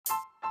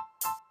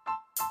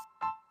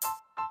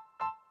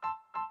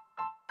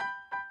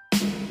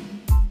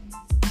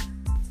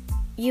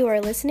You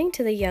are listening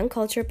to the Young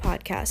Culture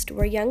Podcast,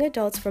 where young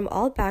adults from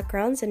all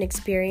backgrounds and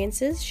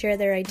experiences share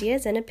their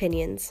ideas and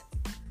opinions.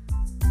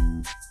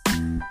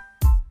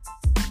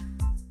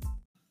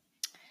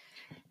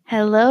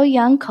 Hello,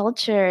 Young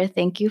Culture.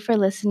 Thank you for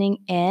listening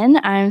in.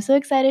 I'm so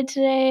excited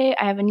today.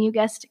 I have a new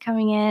guest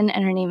coming in,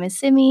 and her name is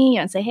Simi. You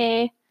want to say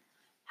hey?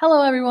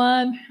 Hello,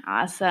 everyone.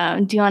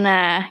 Awesome. Do you want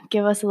to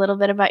give us a little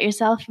bit about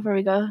yourself before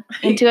we go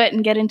into it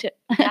and get into it?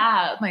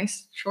 Yeah, my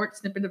short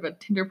snippet of a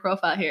Tinder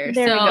profile here.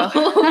 There we go.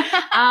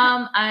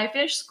 I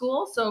finished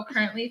school, so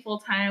currently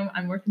full-time.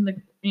 I'm working the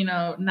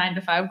 9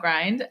 to 5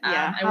 grind.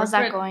 How's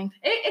that going?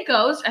 It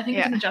goes. I think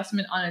it's an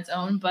adjustment on its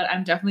own, but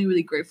I'm definitely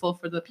really grateful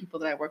for the people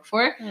that I work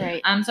for.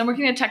 Right. So I'm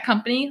working in a tech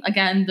company.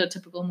 Again, the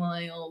typical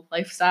millennial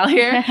lifestyle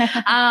here.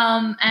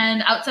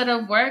 And outside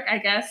of work, I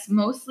guess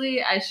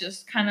mostly I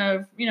just kind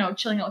of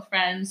chilling out with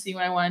friends, seeing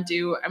what I want to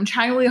do. I'm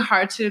trying really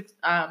hard to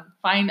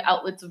find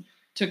outlets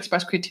to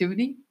express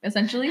creativity,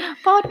 essentially.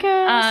 Podcast.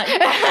 That's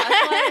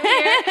why I'm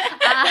here.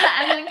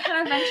 And then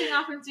kind of venturing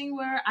off and seeing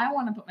where I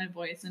want to put my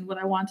voice and what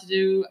I want to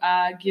do,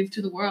 give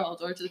to the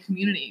world or to the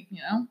community,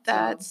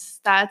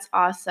 That's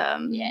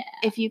awesome. Yeah.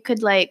 If you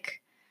could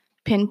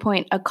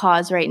pinpoint a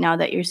cause right now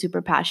that you're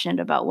super passionate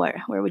about,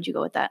 where would you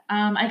go with that?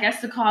 I guess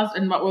the cause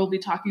and what we'll be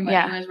talking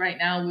about anyways right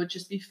now would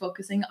just be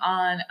focusing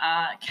on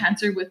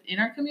cancer within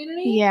our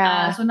community.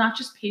 Yeah. So not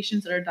just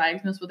patients that are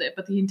diagnosed with it,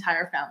 but the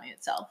entire family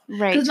itself.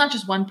 Right. Because it's not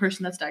just one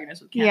person that's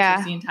diagnosed with cancer,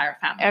 it's the entire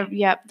family.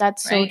 Yep,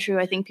 that's so true.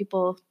 I think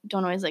people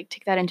don't always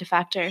take that into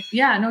factor.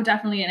 Yeah, no,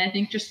 definitely. And I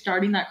think just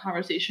starting that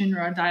conversation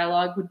or a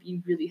dialogue would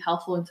be really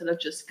helpful instead of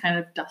just kind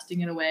of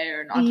dusting it away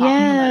or not talking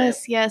about it.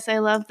 Yes, I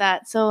love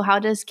that. So how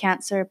does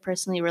cancer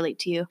personally relate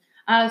to you?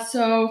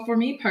 So for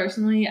me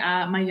personally,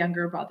 my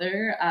younger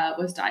brother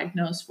was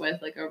diagnosed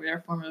with a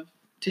rare form of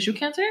tissue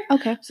cancer.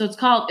 Okay. So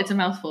it's a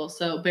mouthful,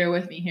 so bear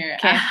with me here.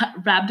 Okay.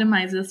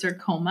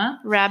 Rhabdomyosarcoma.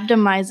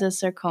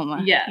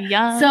 Rhabdomyosarcoma. Yeah.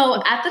 Yum.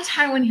 So at the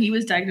time when he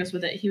was diagnosed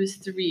with it, he was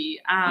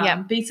 3.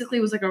 Basically,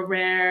 it was a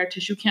rare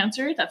tissue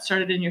cancer that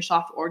started in your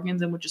soft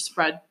organs and would just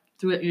spread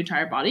through your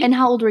entire body. And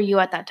how old were you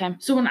at that time?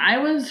 So when I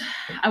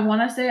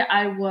want to say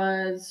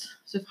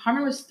so if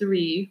Harmon was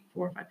 3,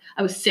 4, 5,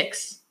 I was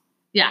 6.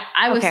 Yeah,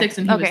 I was 6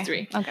 and he was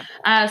 3. Okay.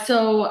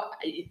 So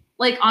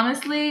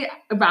honestly,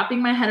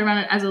 wrapping my head around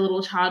it as a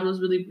little child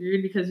was really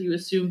weird because you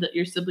assume that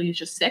your sibling is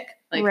just sick.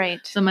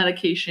 Some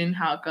medication,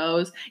 how it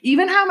goes.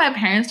 Even how my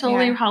parents told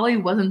me probably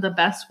wasn't the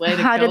best way to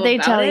go. How did they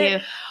tell you?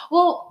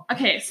 Well,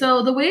 okay,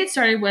 so the way it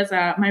started was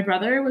my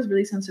brother was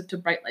really sensitive to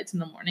bright lights in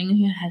the morning.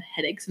 He had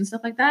headaches and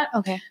stuff like that.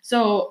 Okay.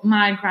 So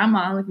my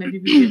grandma, my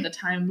BB at the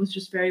time, was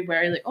just very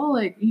wary,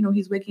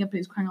 he's waking up and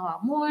he's crying a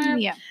lot more.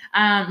 Yeah.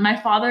 My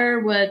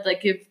father would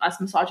give us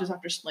massages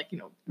after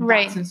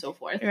baths and so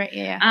forth. Right.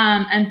 Yeah.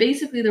 And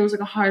basically there was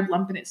a hard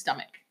lump in his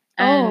stomach.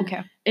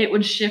 And it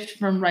would shift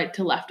from right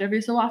to left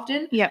every so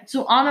often. Yeah.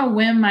 So on a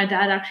whim, my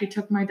dad actually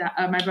took my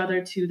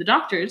brother to the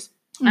doctors.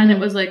 And it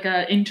was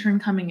an intern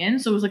coming in.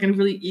 So it was a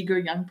really eager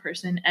young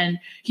person. And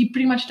he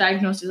pretty much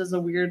diagnosed it as a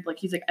weird,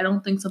 he's I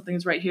don't think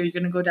something's right here. You're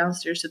going to go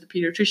downstairs to the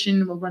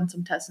pediatrician. We'll run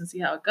some tests and see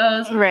how it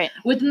goes. Right.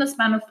 Within the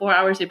span of 4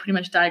 hours, they pretty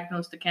much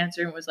diagnosed the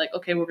cancer and was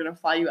okay, we're going to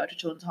fly you out to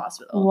Children's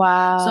Hospital.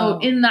 Wow. So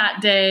in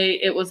that day,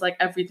 it was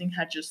everything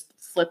had just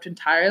flipped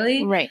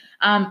entirely. Right.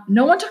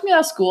 No one took me out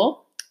of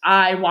school.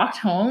 I walked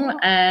home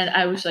and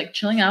I was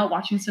chilling out,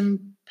 watching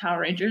some Power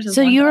Rangers.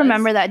 So you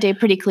remember that day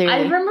pretty clearly?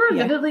 I remember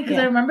vividly because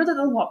I remember that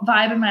the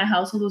vibe in my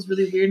household was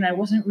really weird and I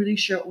wasn't really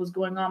sure what was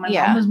going on. My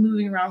mom was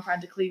moving around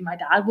frantically. My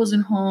dad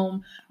wasn't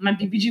home. My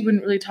BBG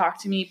wouldn't really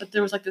talk to me, but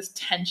there was this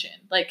tension.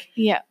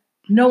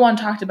 No one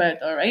talked about it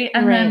though, right?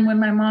 And then when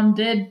my mom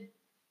did,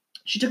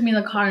 she took me in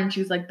the car and she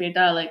was like,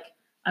 Beta,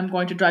 I'm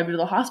going to drive you to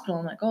the hospital.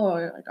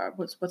 I'm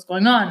what's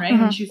going on, right?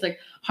 And she's like,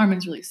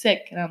 Harmon's really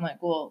sick. And I'm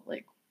well,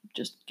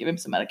 just give him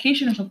some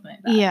medication or something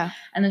like that. Yeah.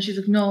 And then she's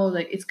like, no,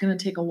 it's gonna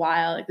take a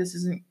while. This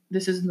isn't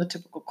the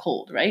typical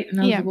cold, right? And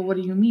I was well, what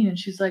do you mean? And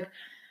she's like,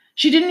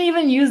 she didn't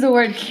even use the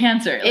word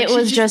cancer. It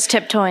was just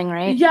tiptoeing,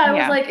 right?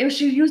 Yeah, it was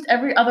she used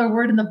every other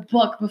word in the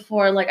book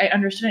before I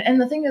understood it.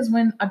 And the thing is,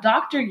 when a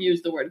doctor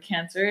used the word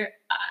cancer,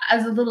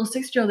 as a little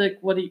 6-year-old,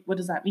 what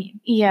does that mean?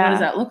 Yeah. What does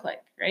that look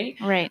like?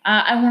 Right.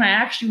 And when I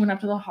actually went up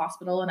to the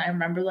hospital and I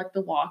remember the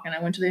walk and I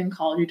went to the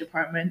oncology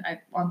department,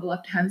 on the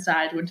left-hand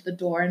side, went to the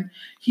door and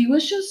he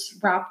was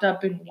just wrapped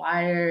up in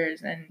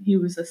wires and he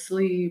was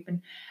asleep.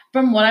 And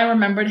from what I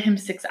remembered him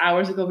 6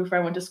 hours ago before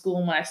I went to school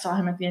and when I saw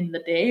him at the end of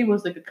the day, it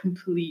was a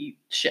complete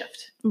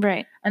shift.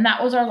 Right. And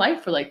that was our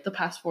life for the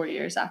past 4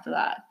 years after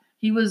that.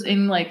 He was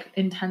in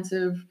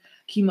intensive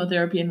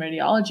chemotherapy and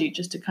radiology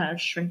just to kind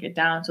of shrink it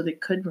down so they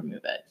could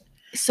remove it.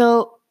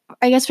 So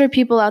I guess for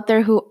people out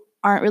there who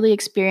aren't really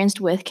experienced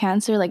with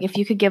cancer, if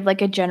you could give a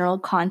general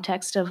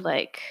context of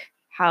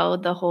how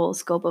the whole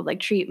scope of like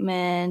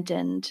treatment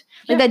and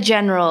like the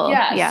general.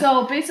 Yeah.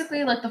 So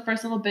basically, like the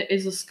first little bit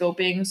is the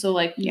scoping. So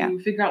like you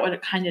figure out what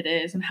kind it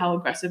is and how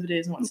aggressive it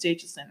is and what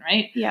stage it's in,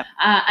 right? Yeah.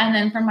 And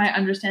then from my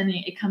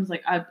understanding, it comes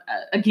like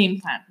a game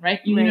plan, right?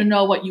 You need to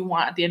know what you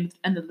want at the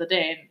end of the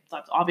day, and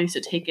that's obvious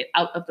to take it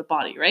out of the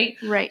body, right?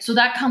 Right. So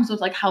that comes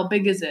with like how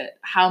big is it,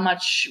 how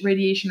much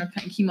radiation or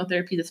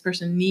chemotherapy this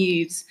person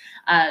needs,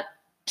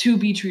 to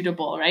be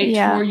treatable, right?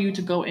 Yeah. For you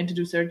to go in to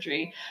do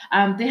surgery.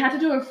 They had to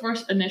do a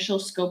first initial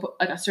scope,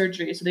 like a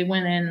surgery. So they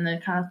went in and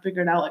then kind of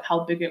figured out like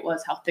how big it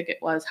was, how thick it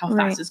was, how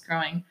fast it's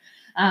growing.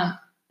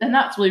 And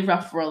that's really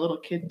rough for a little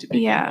kid to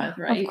begin with,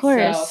 right? Of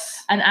course.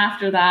 So, and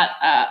after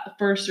that,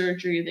 first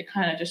surgery, they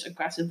kind of just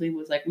aggressively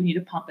was like, we need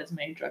to pump as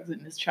many drugs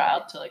in this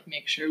child to like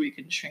make sure we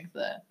can shrink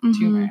the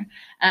tumor.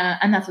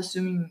 And that's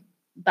assuming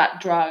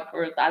that drug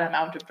or that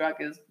amount of drug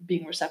is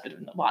being receptive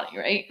in the body,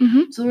 right?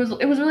 So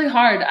it was really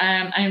hard.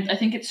 I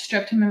think it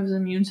stripped him of his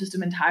immune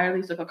system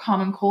entirely. So like a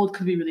common cold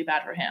could be really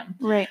bad for him.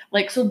 Right.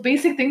 Like, so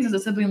basic things as a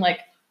sibling,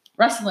 like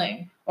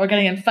wrestling or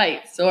getting in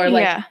fights or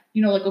like,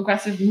 you know, like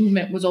aggressive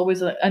movement was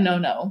always a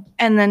no-no.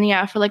 And then,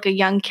 for like a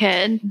young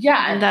kid.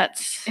 Yeah.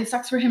 It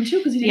sucks for him too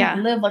because he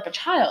didn't live like a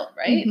child,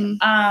 right?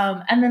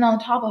 And then on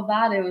top of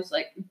that, it was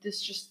like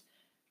this just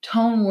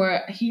tone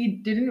where he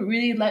didn't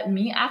really let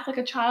me act like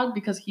a child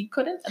because he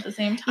couldn't at the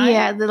same time.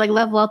 Yeah, they like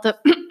level out the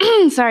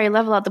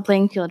level out the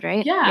playing field,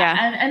 right?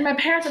 Yeah. And my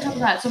parents on top of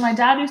that. So my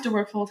dad used to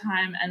work full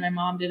time and my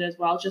mom did as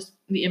well, just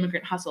the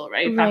immigrant hustle,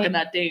 right? Back in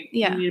that day,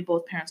 we needed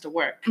both parents to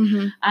work.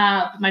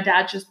 My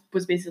dad just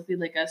was basically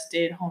like a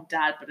stay-at-home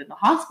dad, but in the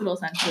hospital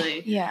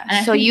essentially. Yeah.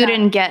 And so you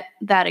didn't get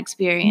that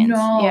experience.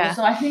 No. Yeah.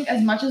 So I think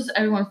as much as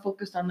everyone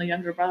focused on the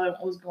younger brother and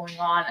what was going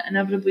on,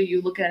 inevitably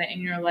you look at it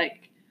and you're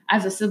like,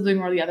 as a sibling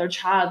or the other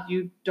child,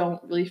 you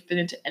don't really fit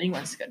into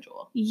anyone's schedule.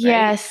 Right?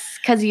 Yes,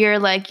 because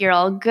you're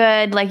all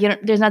good. Like,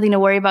 there's nothing to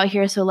worry about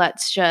here, so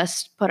let's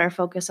just put our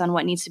focus on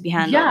what needs to be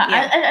handled.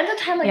 Yeah. And at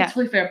the time, like, it's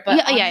totally fair.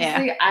 But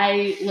honestly,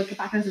 I look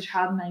back as a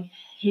child and I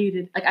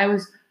hated, like, I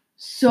was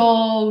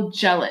so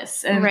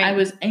jealous and I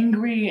was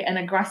angry and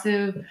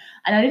aggressive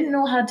and I didn't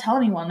know how to tell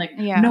anyone. Like,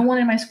 no one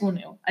in my school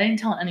knew. I didn't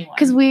tell anyone.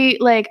 Because we,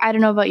 like, I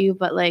don't know about you,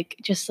 but, like,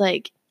 just,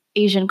 like,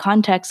 Asian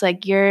context,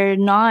 like you're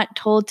not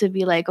told to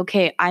be like,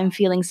 okay, I'm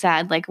feeling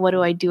sad, like what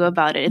do I do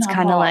about it? It's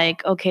kind of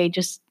like, okay,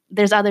 just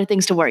there's other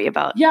things to worry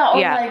about.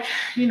 Like,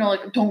 you know,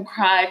 like don't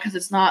cry because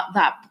it's not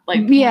that like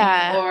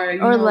or you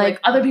know,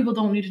 like other people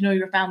don't need to know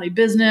your family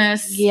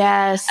business.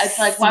 Yes. It's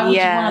like, why would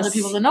you want other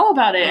people to know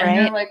about it? And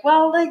you're like,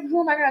 well, like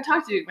who am I gonna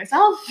talk to?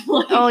 Myself?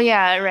 Like,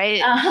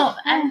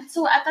 and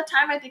so at that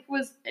time I think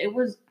it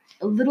was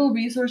little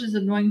resources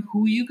of knowing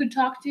who you could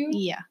talk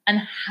to and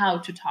how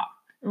to talk.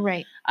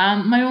 Right.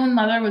 My own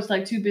mother was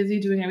like too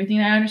busy doing everything.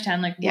 I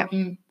understand, like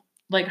working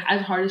like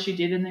as hard as she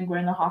did, and then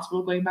going to the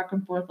hospital, going back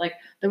and forth. Like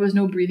there was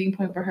no breathing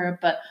point for her.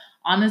 But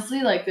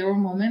honestly, like there were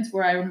moments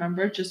where I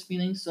remember just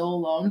feeling so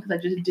alone because I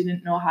just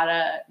didn't know how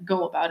to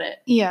go about it.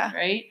 Yeah.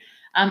 Right.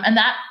 And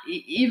that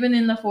even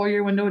in the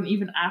 4-year window and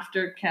even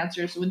after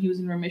cancer, so when he was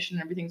in remission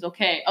and everything's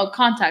okay. Oh,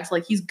 context,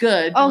 like he's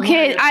good.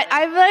 Okay,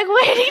 I'm like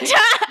waiting to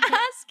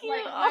ask you.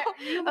 Like,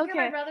 you look at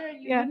my brother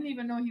and you wouldn't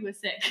even know he was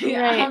sick.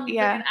 Right, Like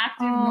an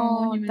active,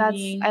 normal human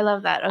being. I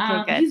love that.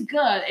 Okay, good. He's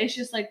good. It's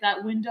just like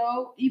that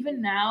window,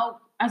 even now,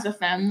 as a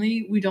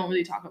family, we don't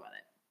really talk about it.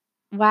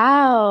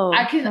 Wow.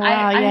 I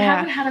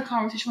haven't had a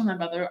conversation with my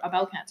brother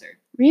about cancer.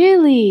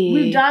 Really?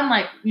 We've done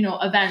like, you know,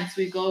 events.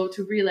 We go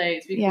to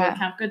relays. We go to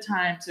Camp Good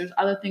Times. There's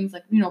other things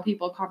like, you know,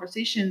 people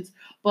conversations.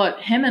 But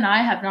him and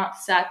I have not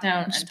sat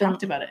down and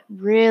talked about it.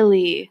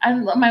 Really?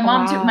 And my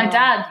mom too. My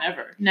dad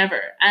never.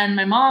 And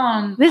my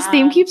mom. This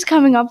theme keeps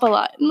coming up a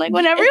lot. Like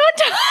when everyone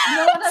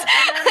talks.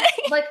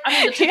 Like I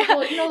mean the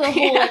typical, you know, the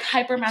whole like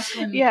hyper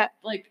masculine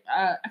like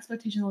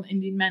expectations on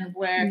Indian men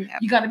where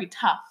you got to be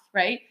tough,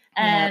 right?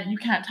 And you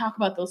can't talk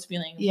about those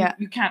feelings.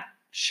 You can't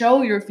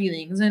show your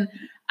feelings. And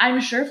I'm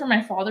sure for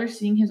my father,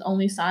 seeing his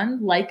only son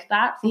like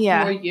that for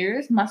 4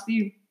 years must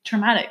be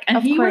traumatic.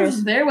 And he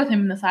was there with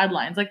him in the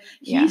sidelines. Like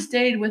he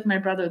stayed with my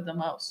brother the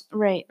most.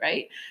 Right.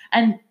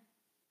 And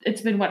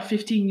it's been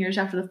 15 years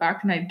after the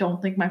fact, and I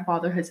don't think my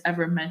father has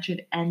ever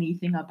mentioned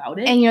anything about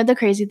it. And you know the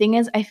crazy thing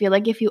is, I feel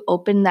like if you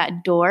open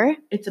that door,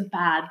 it's a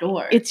bad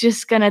door. It's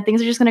just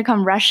things are just gonna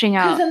come rushing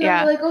out. Because then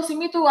they're like, oh,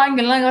 Simi, tu aang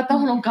galan lagata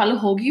hun gal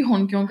hogi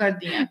hun kyun kar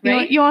diya,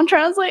 right? You want to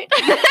translate?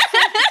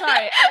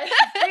 Sorry.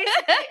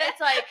 Basically, it's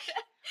like.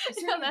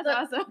 That's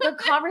awesome. The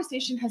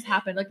conversation has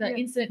happened. Like the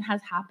incident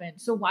has happened.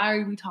 So why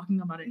are we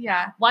talking about it?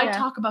 Why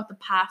talk about the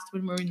past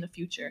when we're in the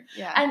future?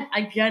 And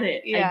I get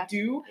it. I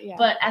do.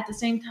 But at the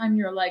same time,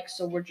 you're like,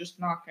 so we're just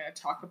not going to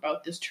talk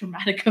about this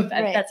traumatic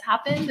event that's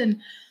happened.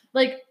 And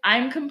like,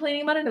 I'm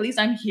complaining about it. At least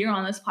I'm here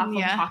on this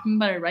platform talking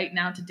about it right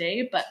now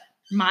today. But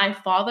my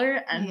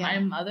father and my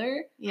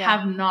mother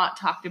have not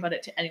talked about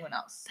it to anyone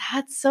else.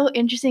 That's so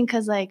interesting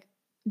because like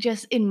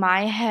just in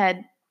my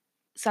head,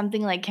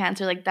 something like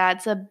cancer, like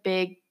that's a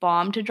big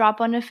bomb to drop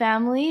on a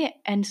family.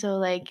 And so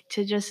like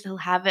to just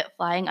have it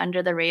flying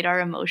under the radar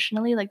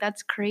emotionally, like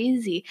that's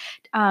crazy.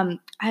 I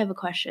have a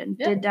question.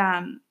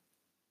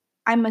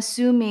 I'm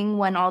assuming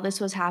when all this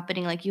was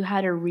happening, like you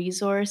had a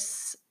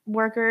resource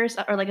workers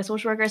or like a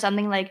social worker or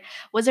something, like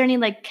was there any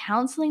like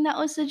counseling that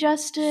was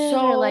suggested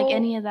or like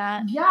any of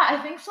that? Yeah, I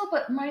think so,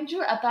 but mind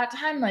you, at that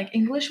time, like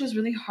English was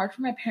really hard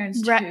for my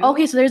parents too.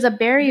 Okay, so there's a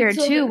barrier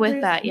too with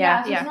that.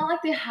 Yeah, so it's not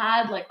like they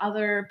had like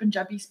other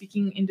Punjabi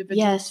speaking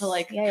individuals to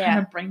like kind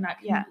of bring that.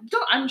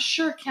 I'm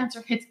sure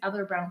cancer hits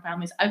other brown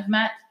families. I've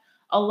met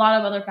a lot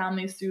of other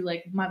families through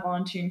like my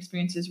volunteering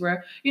experiences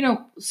where, you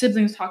know,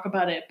 siblings talk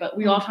about it, but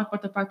we all talk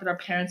about the fact that our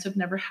parents have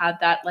never had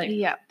that like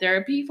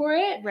therapy for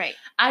it. Right.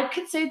 I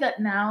could say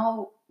that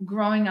now,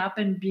 growing up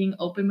and being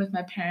open with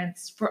my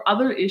parents for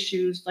other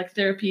issues, like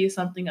therapy is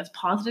something that's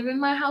positive in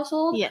my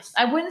household. Yes.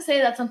 I wouldn't say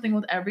that's something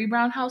with every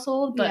brown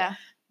household, but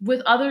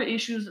with other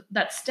issues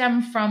that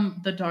stem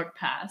from the dark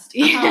past.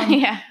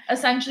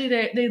 Essentially,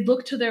 they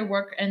look to their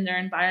work and their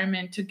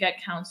environment to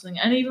get counseling.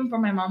 And even for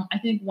my mom, I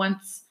think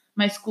once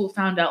my school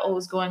found out what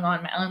was going on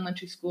in my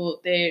elementary school,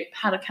 they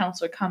had a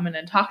counselor come in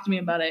and talk to me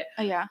about it.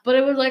 But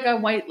it was like a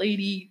white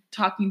lady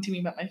talking to me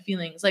about my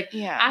feelings. Like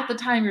at the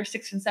time you're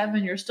 6 and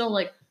 7, you're still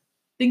like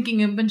thinking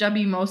in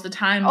Punjabi most of the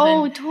time.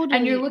 Totally.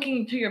 And you're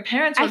looking to your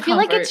parents for I feel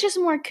like it's just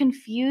more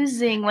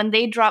confusing when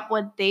they drop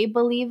what they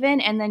believe in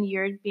and then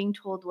you're being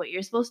told what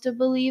you're supposed to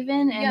believe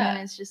in. And then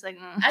it's just like...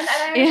 And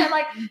I understand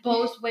like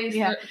both ways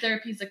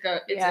therapy is like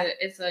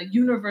it's a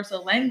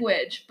universal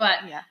language. But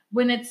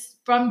when it's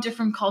from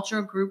different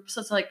cultural groups,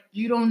 it's like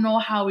you don't know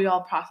how we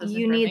all process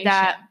information. You need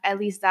that, at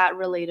least that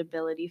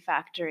relatability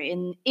factor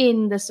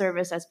in the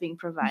service that's being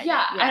provided.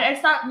 And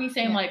it's not me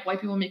saying like white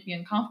people make me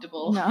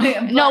uncomfortable. No,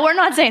 no, we're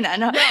not saying that.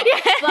 No.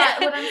 But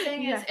what I'm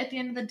saying is, at the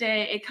end of the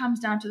day, it comes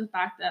down to the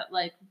fact that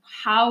like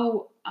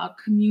how a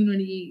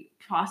community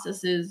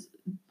processes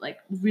like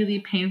really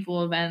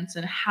painful events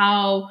and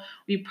how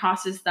we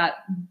process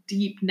that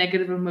deep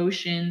negative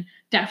emotion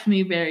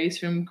definitely varies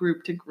from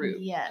group to group.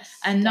 Yes.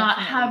 And not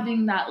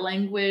having that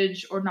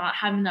language or not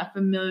having that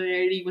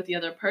familiarity with the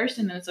other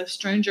person and it's a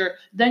stranger,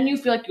 then you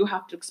feel like you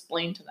have to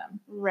explain to them.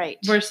 Right.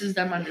 Versus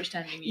them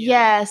understanding you.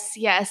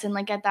 Yes. And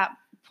like at that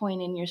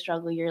point in your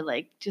struggle, you're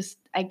like, just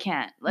I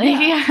can't. Like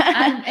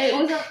And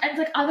it's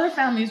like other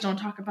families don't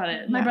talk about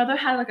it. My brother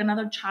had like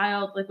another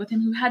child like with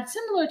him who had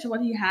similar to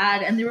what he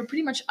had, and they were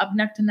pretty much up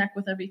neck to neck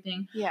with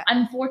everything.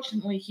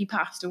 Unfortunately, he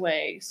passed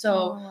away.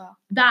 So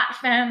that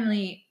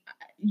family,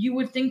 you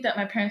would think that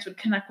my parents would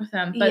connect with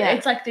them, but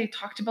it's like they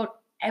talked about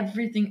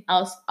everything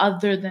else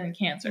other than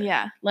cancer.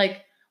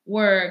 Like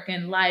work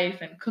and life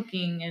and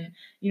cooking and,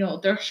 you know,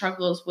 their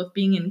struggles with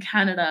being in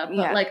Canada.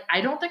 But like,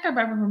 I don't think I've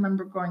ever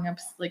remember growing up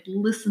like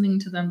listening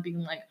to them being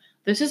like,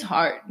 this is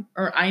hard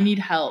or I need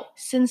help.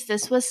 Since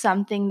this was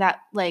something that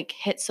like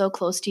hit so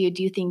close to you,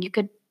 do you think you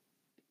could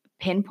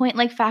pinpoint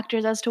like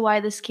factors as to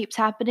why this keeps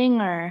happening?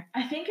 Or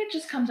I think it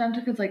just comes down to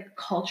because like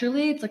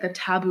culturally it's like a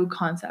taboo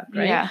concept,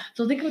 right?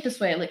 So think of it this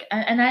way, like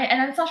and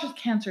it's not just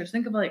cancer.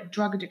 Think of like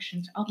drug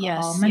addictions,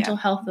 alcohol, mental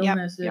health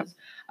illnesses,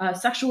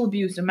 sexual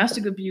abuse,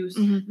 domestic abuse.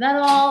 That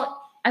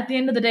all at the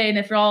end of the day, and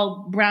if you're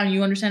all brown,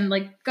 you understand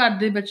like God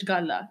de bich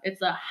galla.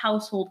 It's a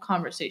household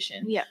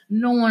conversation.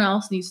 No one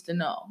else needs to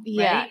know.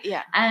 Right?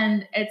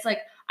 And it's like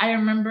I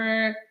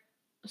remember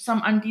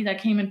some auntie that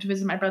came in to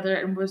visit my brother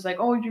and was like,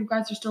 oh, you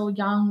guys are still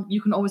young.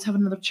 You can always have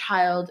another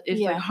child if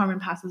like Harmon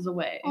passes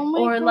away.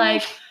 Or gosh.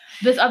 Like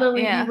this other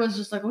lady was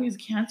just like, oh, he's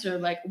cancer.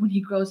 Like when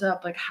he grows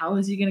up, like how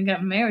is he going to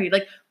get married?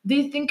 Like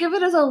they think of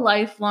it as a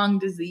lifelong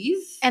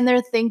disease. And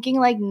they're thinking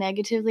like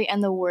negatively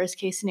and the worst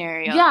case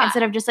scenario.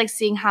 Instead of just like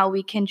seeing how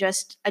we can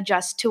just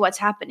adjust to what's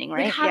happening,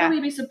 right? Like how do we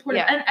be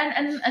supportive?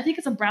 And I think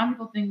it's a brown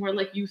people thing where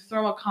like you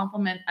throw a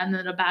compliment and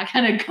then a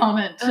backhanded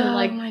comment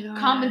to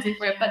compensate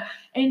for it. But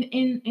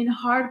in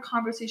hard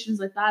conversations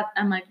like that,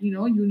 I'm like, you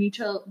know, you need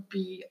to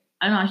be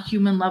on a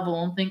human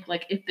level and think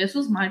like, if this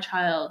was my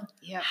child,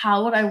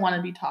 how would I want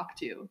to be talked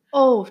to?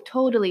 Oh,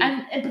 totally.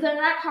 But then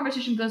that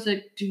conversation goes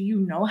like, do you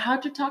know how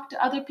to talk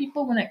to other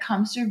people when it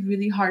comes to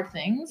really hard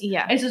things?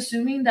 It's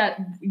assuming that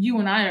you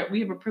and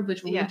we have a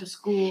privilege where we went to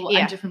school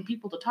and different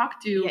people to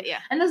talk to.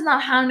 And that's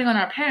not hounding on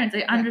our parents.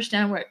 They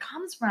understand where it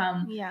comes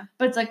from.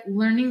 But it's like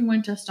learning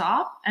when to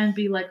stop and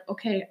be like,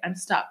 okay, I'm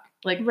stuck.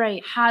 Like,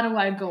 how do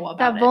I go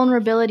about that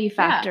vulnerability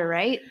factor,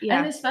 right?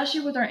 And especially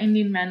with our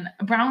Indian men,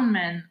 brown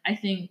men, I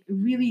think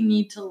really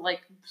need to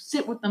like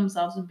sit with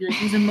themselves and be like,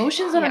 these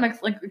emotions that I'm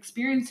like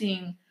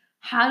experiencing,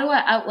 how do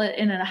I outlet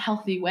in a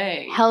healthy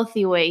way?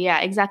 Yeah,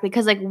 exactly.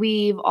 Because like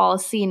we've all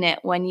seen it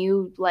when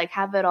you like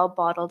have it all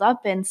bottled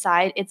up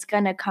inside, it's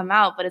gonna come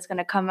out, but it's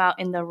gonna come out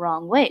in the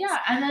wrong ways.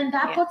 And then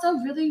that puts a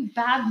really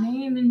bad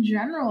name in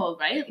general,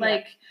 right?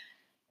 Like.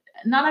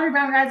 Not every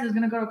brown guy is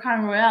going to go to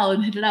Carmen Royale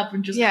and hit it up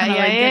and just kind of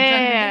like get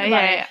drunk and think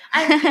about it.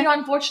 And, you know,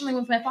 unfortunately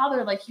with my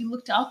father, like he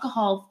looked to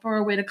alcohol for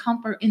a way to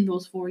comfort in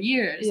those 4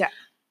 years.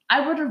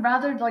 I would have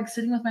rather like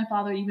sitting with my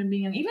father, even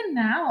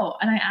now,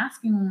 and I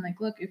ask him, I'm like,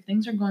 look, if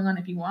things are going on,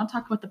 if you want to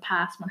talk about the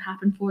past, what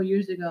happened 4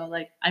 years ago,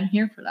 like I'm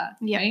here for that,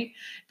 right?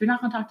 If you're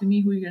not gonna talk to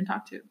me, who are you gonna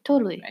talk to?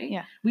 Totally, right?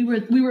 Yeah. We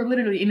were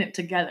literally in it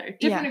together,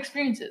 different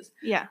experiences.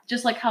 Yeah.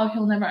 Just like how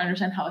he'll never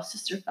understand how a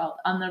sister felt,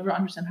 I'll never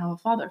understand how a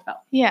father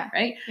felt. Yeah.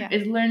 Right. Yeah.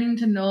 It's learning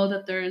to know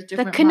that there is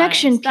different the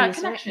connection minds. piece. That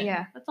connection. Right?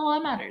 Yeah. That's all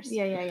that matters.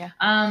 Yeah.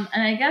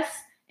 And I guess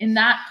in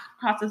that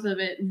process of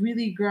it,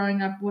 really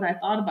growing up, what I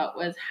thought about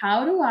was,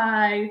 how do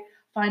I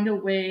find a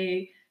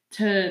way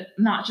to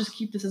not just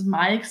keep this as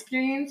my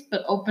experience,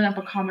 but open up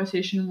a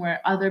conversation where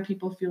other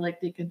people feel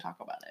like they can talk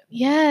about it.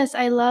 Yes,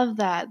 I love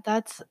that.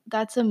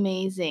 That's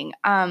amazing.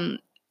 I'm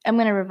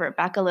gonna revert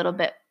back a little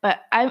bit, but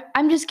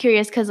I'm just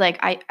curious because like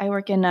I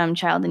work in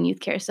child and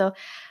youth care, so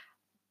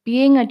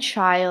being a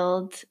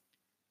child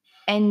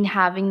and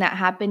having that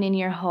happen in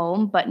your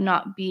home, but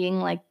not being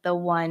like the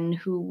one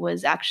who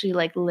was actually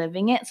like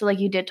living it. So like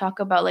you did talk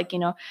about like,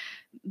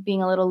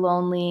 being a little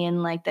lonely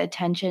and like the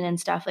attention and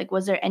stuff. Like,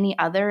 was there any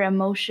other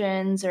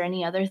emotions or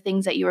any other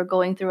things that you were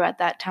going through at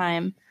that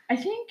time? I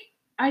think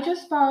I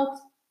just felt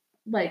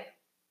like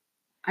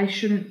I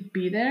shouldn't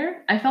be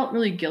there. I felt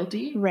really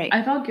guilty. Right.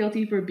 I felt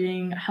guilty for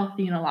being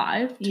healthy and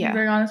alive, to be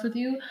very honest with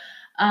you.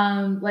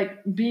 Like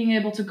being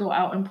able to go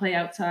out and play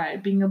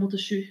outside, being able to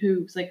shoot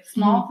hoops, like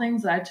small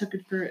things that I took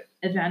it for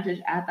advantage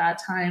at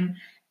that time.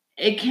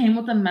 It came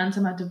with an immense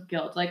amount of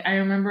guilt. Like I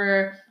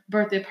remember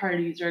birthday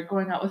parties or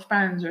going out with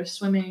friends or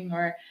swimming,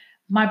 or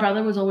my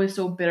brother was always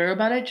so bitter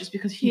about it just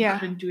because he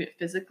couldn't do it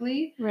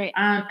physically. Right.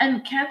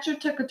 And cancer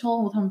took a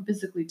toll with him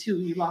physically too.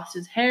 He lost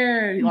his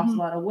hair. He lost a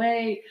lot of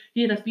weight.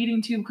 He had a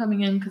feeding tube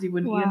coming in because he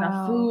wouldn't eat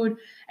enough food.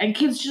 And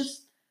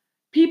kids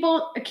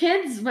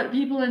but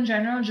people in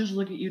general just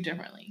look at you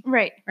differently.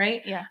 Right.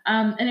 Right? Yeah.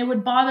 And it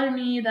would bother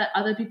me that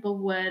other people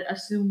would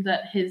assume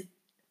that his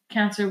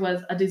cancer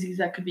was a disease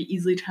that could be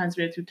easily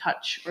transmitted through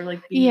touch or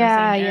like being in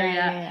the same area.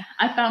 Yeah.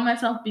 I found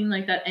myself being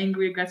like that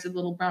angry, aggressive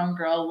little brown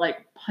girl,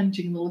 like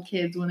punching little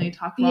kids when they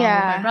talk wrong with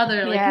my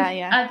brother. Like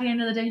at the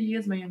end of the day, he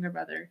is my younger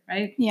brother,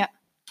 right? Yeah.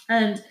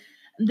 And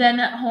then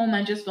at home,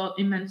 I just felt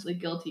immensely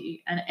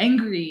guilty and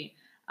angry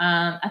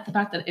at the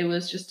fact that it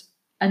was just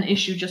an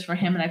issue just for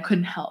him and I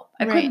couldn't help.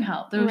 I couldn't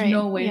help. There was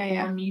no way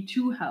for me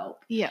to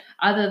help. Yeah.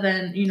 Other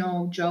than,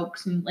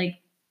 jokes and like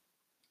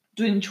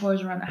doing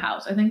chores around the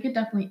house. I think it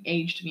definitely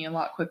aged me a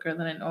lot quicker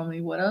than it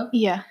normally would have.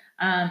 Yeah.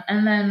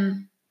 And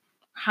then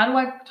how do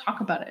I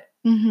talk about it?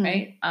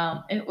 Right?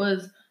 It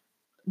was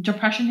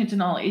depression hits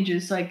in all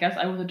ages, so I guess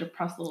I was a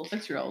depressed little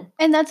 6-year-old.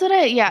 And that's what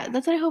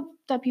I hope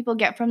that people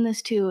get from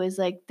this too, is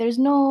like there's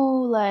no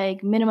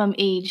like minimum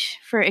age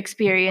for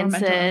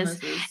experiences.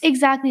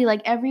 Exactly,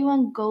 like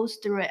everyone goes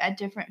through it at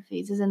different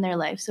phases in their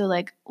life. So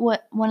like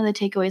one of the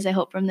takeaways I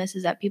hope from this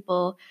is that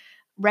people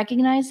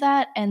recognize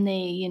that and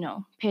they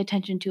pay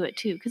attention to it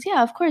too, because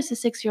of course a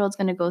 6-year-old's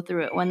going to go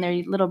through it when their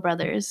little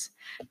brother's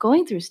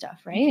going through stuff,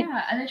 right?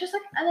 Yeah. And it's just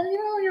like, and then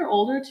when you're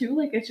older too,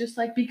 like it's just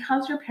like,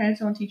 because your parents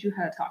don't teach you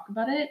how to talk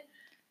about it,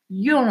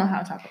 you don't know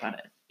how to talk about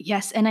it.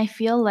 Yes. And I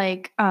feel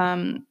like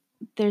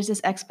there's this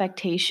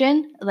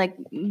expectation, like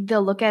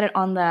they'll look at it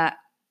on the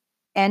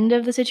end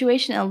of the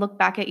situation and look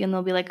back at you and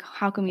they'll be like,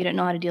 how come you didn't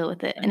know how to deal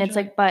with it? And it's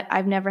like, but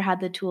I've never had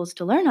the tools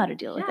to learn how to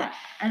deal with it.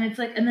 And it's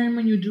like, and then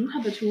when you do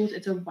have the tools,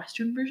 it's a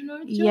Western version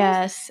of it.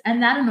 Yes.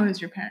 And that annoys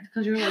your parents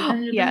because you're like,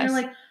 then you're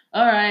like,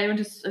 all right, I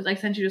just like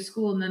sent you to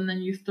school and then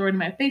you throw it in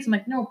my face. I'm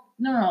like, no,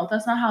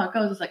 that's not how it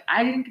goes. It's like,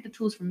 I didn't get the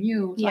tools from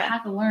you, so I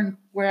have to learn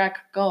where I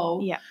could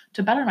go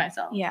to better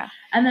myself. Yeah.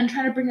 And then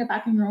try to bring it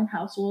back in your own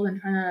household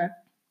and try to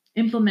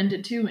implement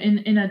it too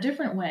in a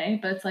different way,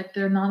 but it's like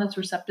they're not as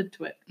receptive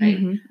to it, right?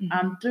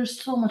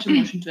 There's so much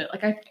emotion to it.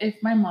 Like if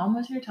my mom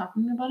was here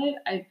talking about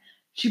it,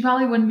 she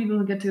probably wouldn't be able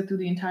to get through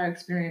the entire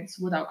experience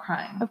without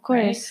crying. Of course.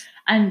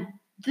 Right? And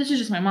this is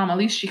just my mom. At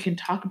least she can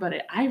talk about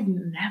it. I've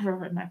never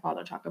heard my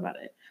father talk about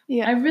it.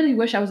 Yeah. I really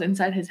wish I was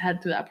inside his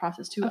head through that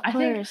process too. I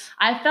think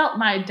I felt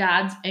my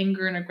dad's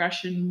anger and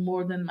aggression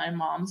more than my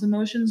mom's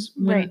emotions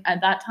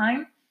at that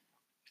time,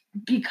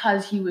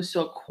 because he was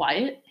so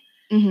quiet.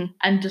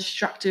 And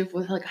destructive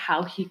with like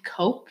how he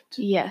coped.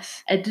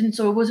 Yes.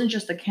 So it wasn't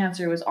just the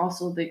cancer, it was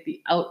also like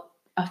the out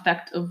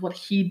effect of what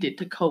he did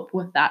to cope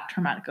with that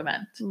traumatic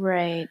event.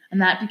 Right.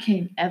 And that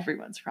became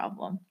everyone's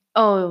problem.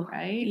 Oh,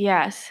 right?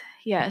 Yes.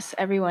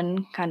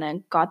 Everyone kind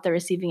of got the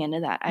receiving end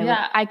of that.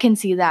 I can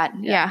see that.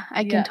 Yeah,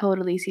 I can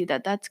totally see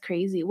that. That's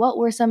crazy. What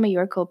were some of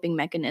your coping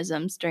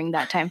mechanisms during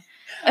that time?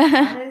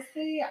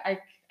 Honestly, I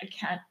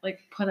can't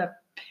like put a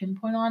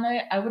pinpoint on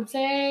it. I would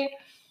say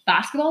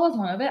basketball was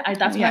one of it.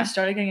 That's when I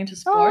started getting into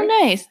sports. Oh,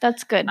 nice.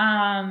 That's good.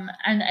 And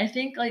I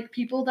think like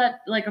people that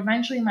like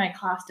eventually my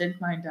class did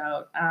find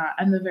out,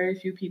 and the very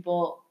few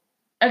people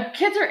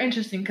kids are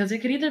interesting because they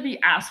could either be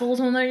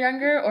assholes when they're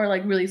younger or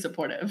like really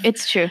supportive.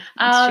 It's true.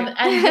 And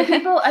the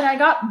people, and I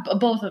got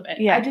both of it.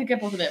 Yeah. I did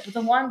get both of it. But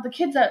the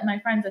kids that my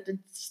friends that did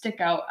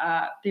stick out,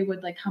 they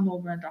would like come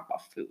over and drop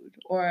off food,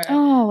 or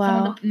some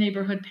of the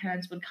neighborhood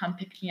parents would come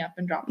pick me up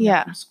and drop me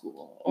off from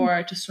school,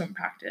 or to swim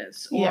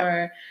practice,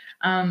 or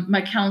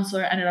my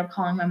counselor ended up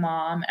calling my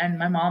mom, and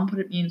my mom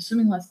put me in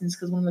swimming lessons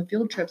because one of the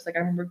field trips, like I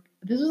remember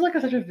this was like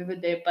such a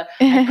vivid day, but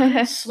I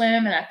couldn't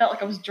swim and I felt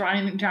like I was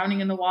drowning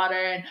in the water,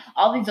 and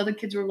all these other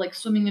kids were like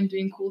swimming and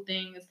doing cool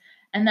things.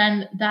 And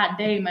then that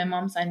day, my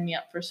mom signed me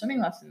up for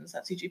swimming lessons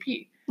at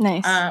CGP.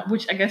 Nice.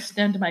 Which I guess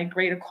stemmed my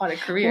great aquatic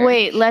career.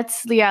 Wait,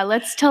 let's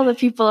tell the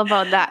people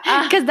about that,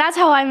 because that's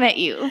how I met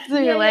you. So So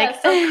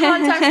context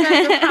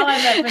of how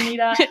I met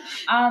Vanita.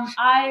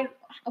 I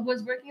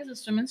was working as a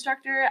swim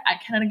instructor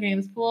at Canada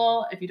Games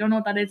Pool. If you don't know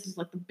what that is, it's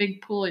like the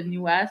big pool in the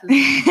US.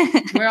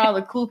 It's where all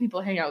the cool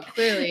people hang out,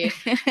 clearly.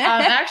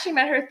 I actually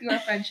met her through our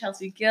friend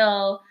Chelsea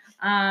Gill.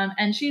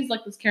 And she's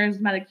like this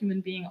charismatic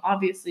human being.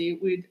 Obviously,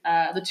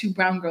 the two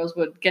brown girls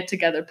would get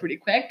together pretty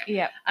quick.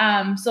 Yeah.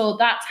 So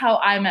that's how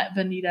I met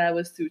Vanita,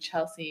 was through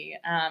Chelsea,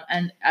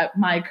 and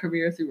my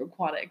career through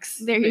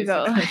aquatics. There you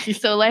go.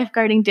 So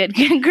lifeguarding did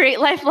get a great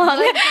lifelong.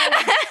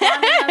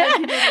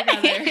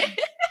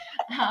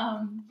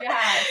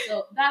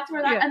 So that's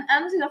where and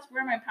honestly, that's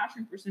where my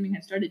passion for swimming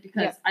had started,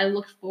 because I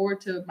looked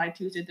forward to my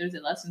Tuesday, Thursday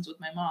lessons with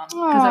my mom,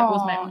 because that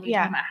was my only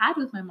time I had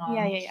with my mom.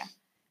 Yeah.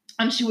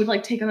 And she would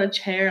like take out a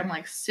chair and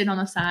like sit on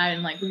the side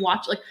and like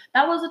watch. Like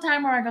that was the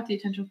time where I got the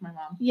attention of my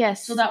mom.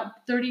 Yes. So that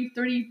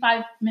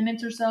 35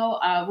 minutes or so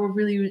were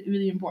really,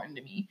 really important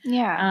to me.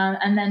 Yeah.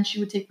 And then she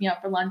would take me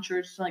out for lunch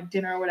or like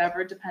dinner or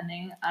whatever,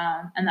 depending.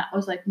 And that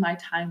was like my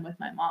time with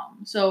my mom.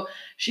 So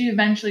she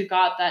eventually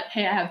got that,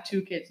 hey, I have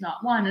two kids,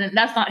 not one. And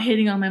that's not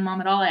hating on my mom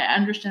at all. I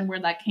understand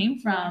where that came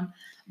from.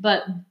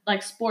 But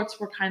like sports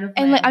were kind of,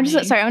 and like, I'm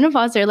just sorry, I'm gonna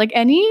pause there. Like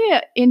any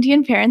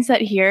Indian parents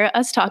that hear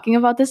us talking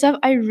about this stuff,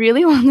 I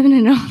really want them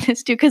to know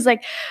this too, because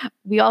like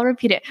we all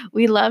repeat it.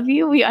 We love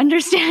you. We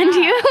understand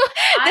you.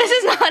 This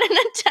is not an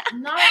attack.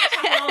 Not an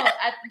attack at all.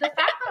 The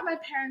fact that my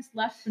parents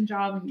left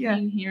Punjab and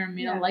came here and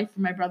made a life for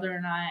my brother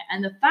and I,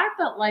 and the fact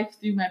that life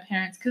through my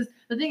parents, because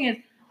the thing is,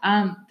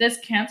 this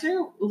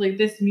cancer, like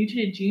this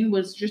mutated gene,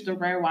 was just a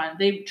rare one.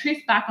 They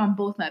traced back on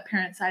both my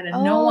parents' side,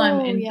 and no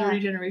one in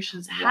 30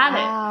 generations had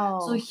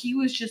it. So he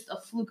was just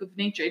a fluke of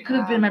nature. It could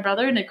have been my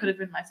brother, and it could have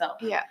been myself.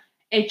 Yeah.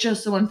 It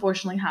just so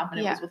unfortunately happened.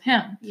 It was with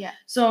him. Yeah.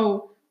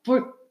 So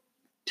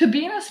to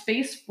be in a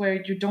space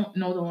where you don't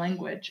know the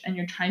language and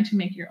you're trying to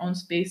make your own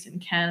space in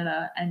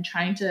Canada and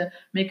trying to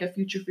make a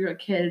future for your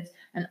kids,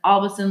 and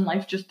all of a sudden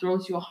life just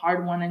throws you a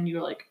hard one, and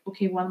you're like,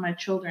 okay, one of my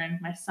children,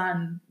 my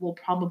son, will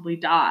probably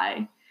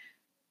die.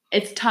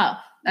 It's tough.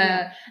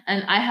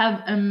 And I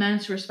have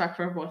immense respect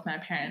for both my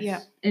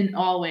parents in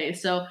all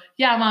ways. So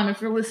yeah, Mom, if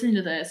you're listening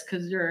to this,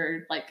 because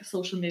you're like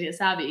social media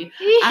savvy,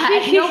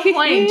 at no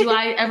point do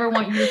I ever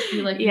want you to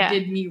feel like you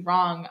did me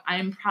wrong. I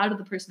am proud of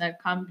the person I've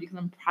come because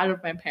I'm proud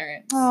of my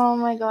parents. Oh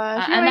my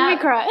gosh, you made me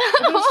cry.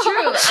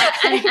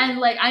 It's true. and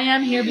like I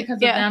am here because of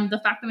them.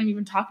 The fact that I'm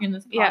even talking in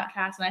this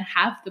podcast and I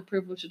have the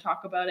privilege to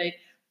talk about it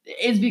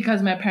is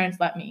because my parents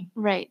let me.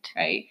 Right.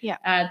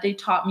 Yeah. They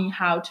taught me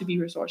how to be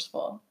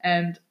resourceful,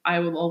 and I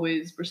will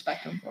always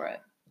respect them for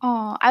it.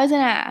 Oh, I was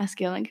gonna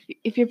ask you, like,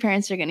 if your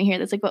parents are gonna hear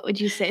this, like, what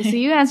would you say? So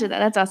you answered that.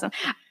 That's awesome.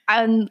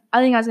 I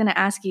think I was gonna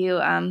ask you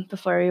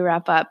before we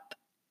wrap up,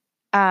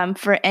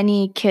 for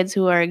any kids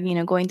who are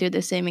going through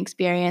the same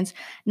experience,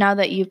 now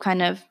that you've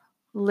kind of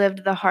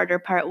lived the harder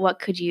part, what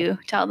could you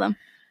tell them?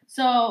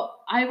 So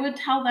I would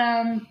tell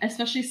them,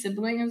 especially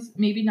siblings,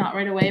 maybe not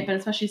right away, but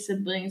especially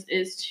siblings,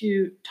 is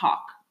to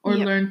talk or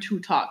learn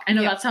to talk. I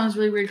know that sounds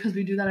really weird because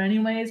we do that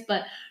anyways,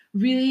 but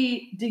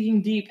really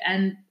digging deep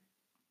and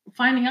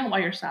finding out why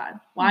you're sad,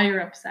 why you're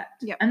upset.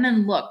 And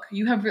then look,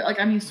 you have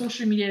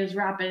social media is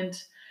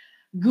rampant.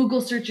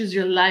 Google searches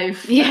your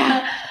life.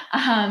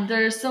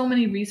 There are so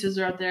many resources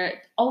out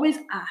there. Always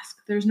ask.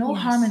 There's no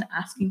harm in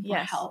asking for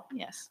help.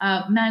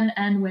 Men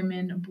and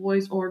women,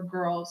 boys or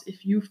girls,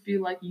 if you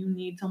feel like you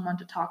need someone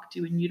to talk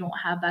to and you don't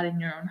have that in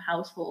your own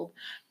household,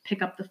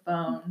 pick up the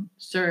phone,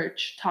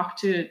 search, talk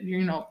to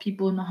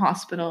people in the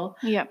hospital.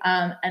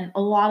 And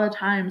a lot of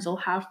times they'll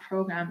have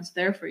programs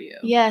there for you.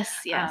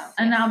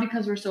 And now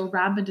because we're so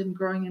rampant and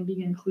growing and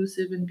being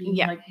inclusive and being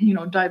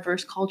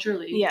diverse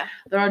culturally,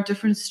 there are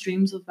different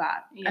streams of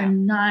that.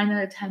 And 9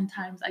 out of 10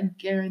 times, I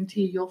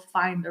guarantee you'll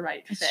find the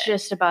right fit. It's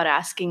just about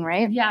asking,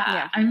 right?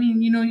 I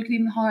mean, you can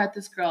even holler at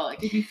this girl.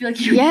 Like if you feel like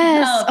you need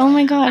help. Oh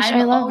my gosh,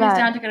 I love that. I'm always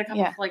down to get a cup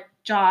of like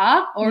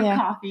jaw or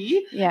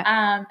coffee.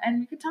 And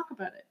we could talk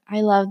about it.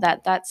 I love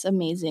that. That's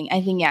amazing.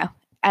 I think,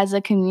 as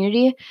a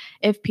community,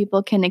 if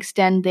people can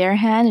extend their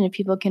hand and if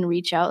people can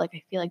reach out, like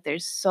I feel like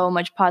there's so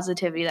much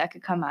positivity that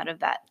could come out of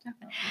that.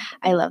 Definitely.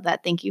 I love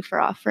that. Thank you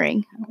for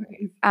offering.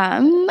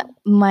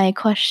 My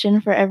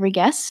question for every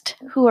guest: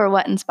 who or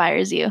what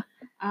inspires you?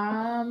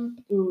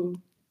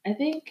 I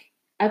think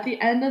at the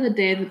end of the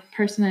day, the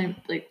person I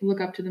like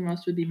look up to the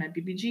most would be my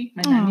BBG,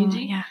 my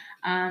Naniji. Yeah.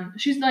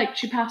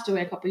 She passed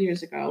away a couple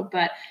years ago,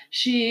 but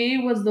she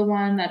was the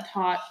one that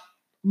taught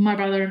my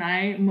brother and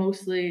I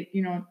mostly,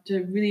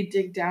 to really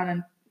dig down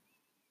and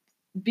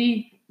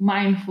be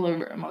mindful of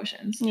her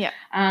emotions. Yeah.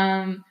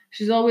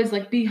 She's always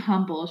like, be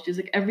humble. She's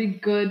like, every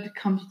good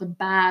comes with a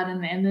bad, and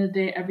at the end of the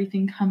day,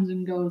 everything comes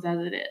and goes as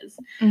it is.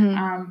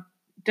 Mm-hmm.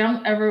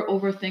 Don't ever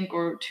overthink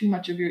or too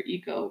much of your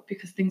ego,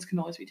 because things can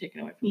always be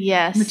taken away from you.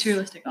 Yes.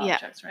 Materialistic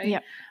objects, right?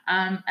 Yeah.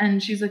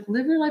 And she's like,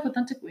 live your life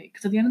authentically,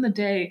 because at the end of the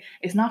day,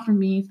 it's not for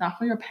me, it's not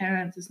for your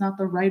parents, it's not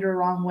the right or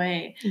wrong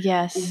way.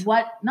 Yes.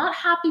 Not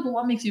happy, but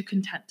what makes you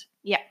content.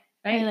 Yeah.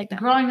 Right? I like that.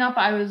 Growing up,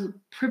 I was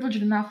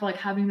privileged enough, like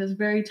having this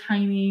very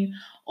tiny,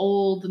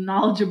 old,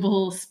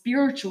 knowledgeable,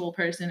 spiritual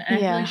person. And I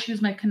feel like she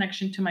was my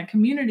connection to my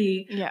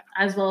community,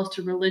 as well as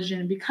to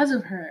religion because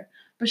of her.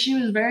 But she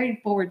was very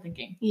forward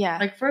thinking. Yeah.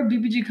 Like for a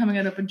BBG coming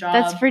out of a job.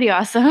 That's pretty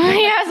awesome. Yeah,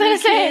 I was going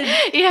to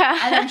say. Yeah.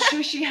 And I'm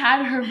sure she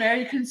had her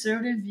very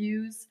conservative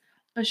views,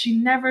 but she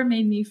never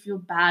made me feel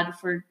bad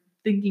for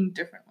thinking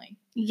differently.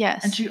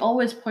 Yes. And she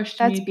always pushed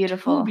me. That's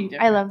beautiful. To be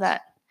different. I love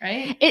that.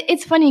 Right?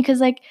 It's funny because,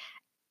 like,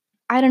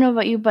 I don't know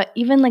about you, but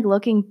even like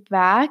looking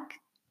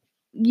back,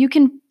 you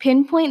can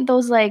pinpoint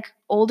those like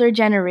older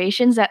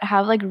generations that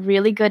have like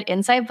really good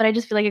insight, but I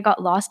just feel like it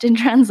got lost in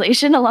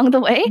translation along the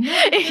way.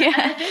 Yeah.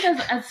 I think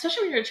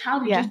especially when you're a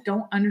child, you just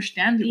don't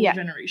understand the old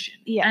generation.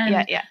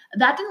 Yeah.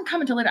 That didn't come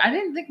until later. I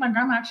didn't think my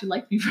grandma actually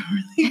liked me for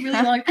really,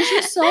 really long, because she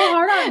was so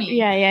hard on me.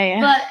 Yeah.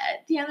 But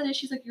at the end of the day,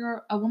 she's like,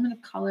 you're a woman of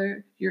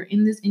color, you're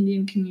in this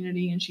Indian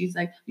community, and she's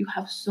like, you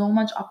have so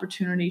much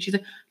opportunity. She's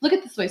like, look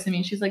at this way,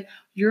 Simi. She's like,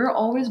 you're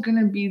always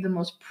gonna be the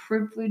most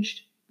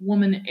privileged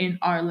woman in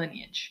our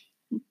lineage.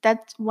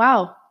 That's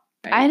wow.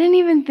 Right? I didn't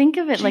even think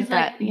of it like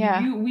that.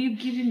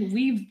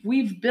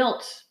 We've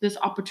built this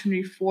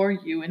opportunity for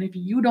you, and if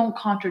you don't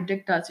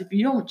contradict us, if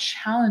you don't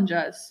challenge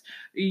us,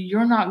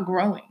 you're not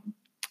growing.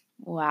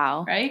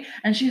 Wow. Right?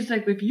 And she's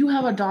like, if you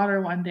have a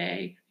daughter one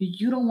day,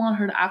 you don't want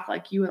her to act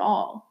like you at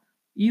all.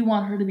 You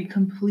want her to be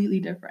completely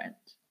different.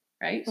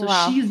 Right? So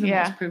she's the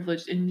most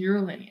privileged in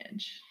your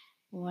lineage.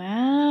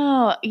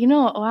 Wow.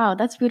 Wow,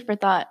 that's food for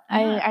thought.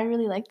 Yeah. I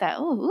really like that.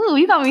 Ooh,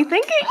 you got me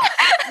thinking.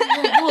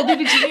 Well,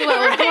 BBG knew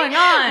what was going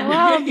on.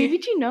 Wow,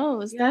 BBG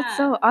knows. Yeah. That's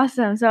so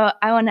awesome. So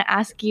I want to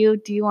ask you,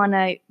 do you want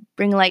to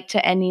bring light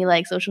to any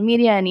like social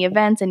media, any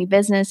events, any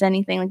business,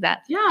 anything like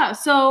that? Yeah.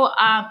 So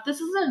this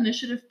is an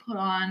initiative put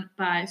on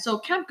by,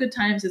 Camp Good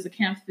Times is a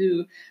camp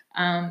through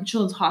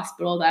Children's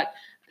Hospital that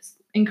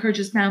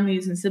encourages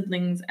families and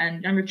siblings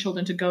and younger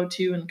children to go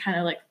to and kind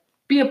of like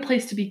be a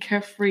place to be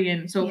carefree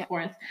and so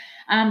forth.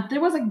 There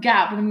was a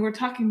gap when we were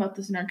talking about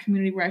this in our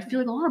community, where I feel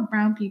like a lot of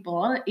brown people, a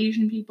lot of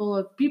Asian people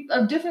of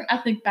different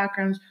ethnic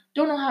backgrounds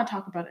don't know how to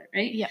talk about it,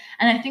 right? Yeah.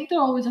 And I think they're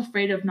always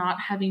afraid of not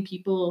having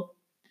people.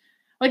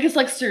 Like, it's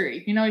like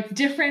Surrey, it's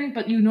different,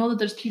 but that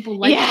there's people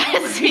like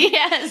yes,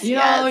 you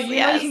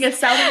can get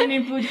South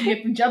Indian food, you can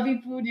get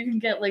Punjabi food, you can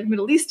get like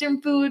Middle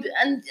Eastern food,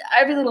 and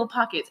every little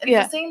pocket. And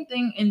it's the same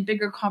thing in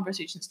bigger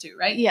conversations too,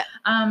 right? Yeah.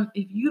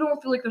 If you don't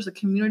feel like there's a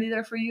community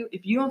there for you,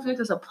 if you don't feel like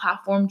there's a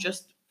platform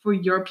just for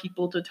your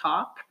people to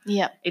talk,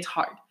 it's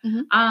hard.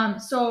 Mm-hmm.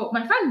 So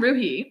my friend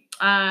Ruhi,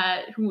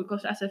 who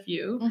goes to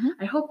SFU,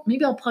 I hope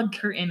maybe I'll plug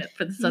her in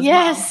for this as well.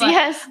 Yes, do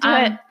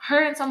it.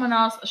 Her and someone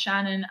else,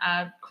 Shannon,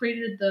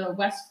 created the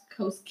West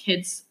Coast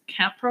Kids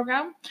Camp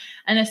program,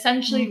 and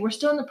essentially we're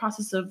still in the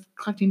process of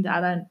collecting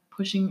data and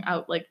pushing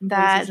out like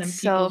that's and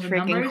so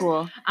freaking numbers.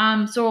 Cool.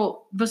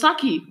 So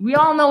Vasaki, we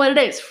all know what it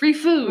is. Free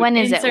food. When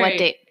is it? Surrey. What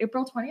date?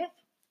 April 20th.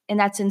 And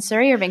that's in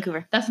Surrey or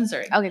Vancouver? That's in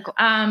Surrey. Okay, cool.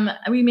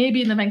 We may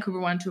be in the Vancouver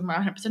one too. I'm not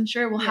 100%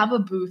 sure. We'll have a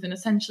booth, and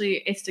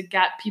essentially it's to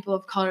get people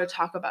of color to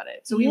talk about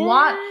it. So we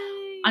want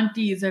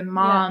aunties and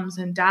moms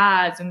and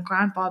dads and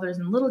grandfathers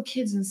and little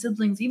kids and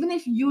siblings, even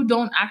if you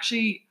don't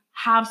actually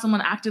have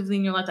someone actively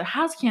in your life that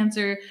has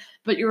cancer,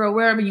 but you're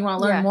aware of it and you want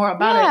to learn more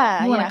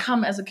about it, you want to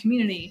come as a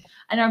community.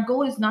 And our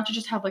goal is not to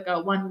just have like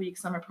a 1-week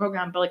summer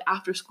program, but like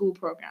after school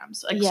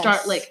programs, like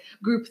start like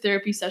group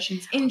therapy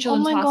sessions in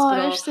Children's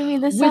Hospital gosh, Simi,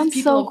 this with sounds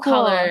people so of cool.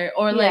 color,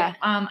 or like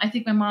I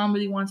think my mom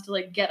really wants to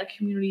like get a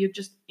community of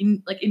just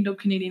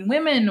Indo-Canadian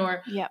women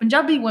or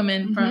Punjabi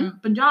women from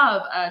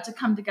Punjab to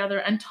come together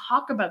and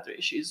talk about their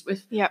issues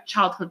with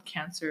childhood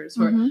cancers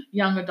or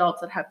young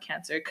adults that have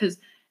cancer, because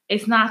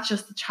it's not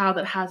just the child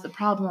that has the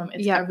problem,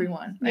 it's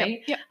everyone,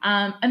 right?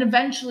 And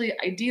eventually,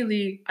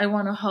 ideally, I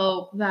want to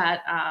hope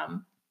that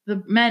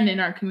the men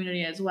in our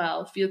community as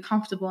well feel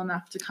comfortable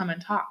enough to come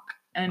and talk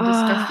and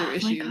discuss their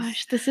issues. Oh my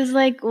gosh, this is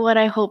like what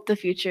I hope the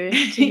future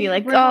is to be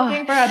like. We're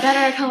looking for a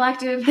better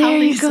collective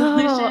healthy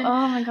solution.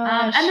 Oh my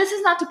gosh. And this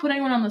is not to put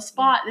anyone on the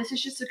spot. This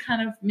is just to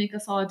kind of make a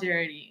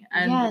solidarity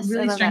and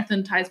really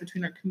strengthen ties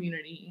between our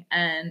community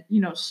and,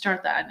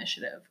 start that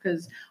initiative,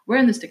 because we're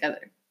in this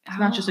together. It's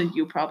not just a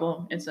you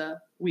problem, it's a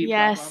we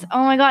problem.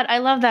 Oh my God, I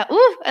love that.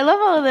 Ooh, I love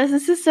all of this.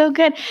 This is so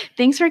good.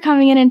 Thanks for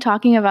coming in and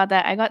talking about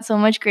that. I got so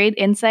much great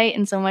insight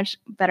and so much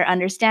better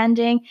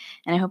understanding.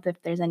 And I hope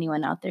if there's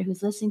anyone out there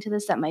who's listening to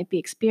this that might be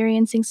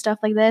experiencing stuff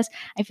like this,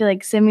 I feel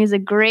like Simi is a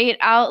great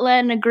outlet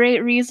and a great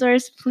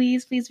resource.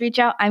 Please reach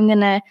out. I'm going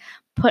to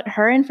put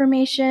her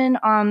information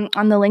on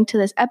the link to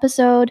this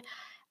episode.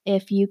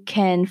 If you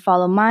can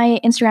follow my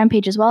Instagram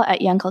page as well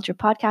at Young Culture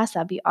Podcast,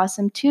 that'd be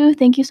awesome too.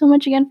 Thank you so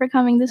much again for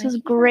coming. This was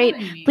great.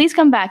 Please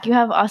come back. You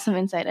have awesome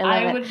insight.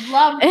 I would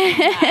love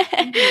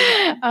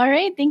it. All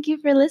right. Thank you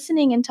for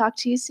listening and talk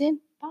to you soon.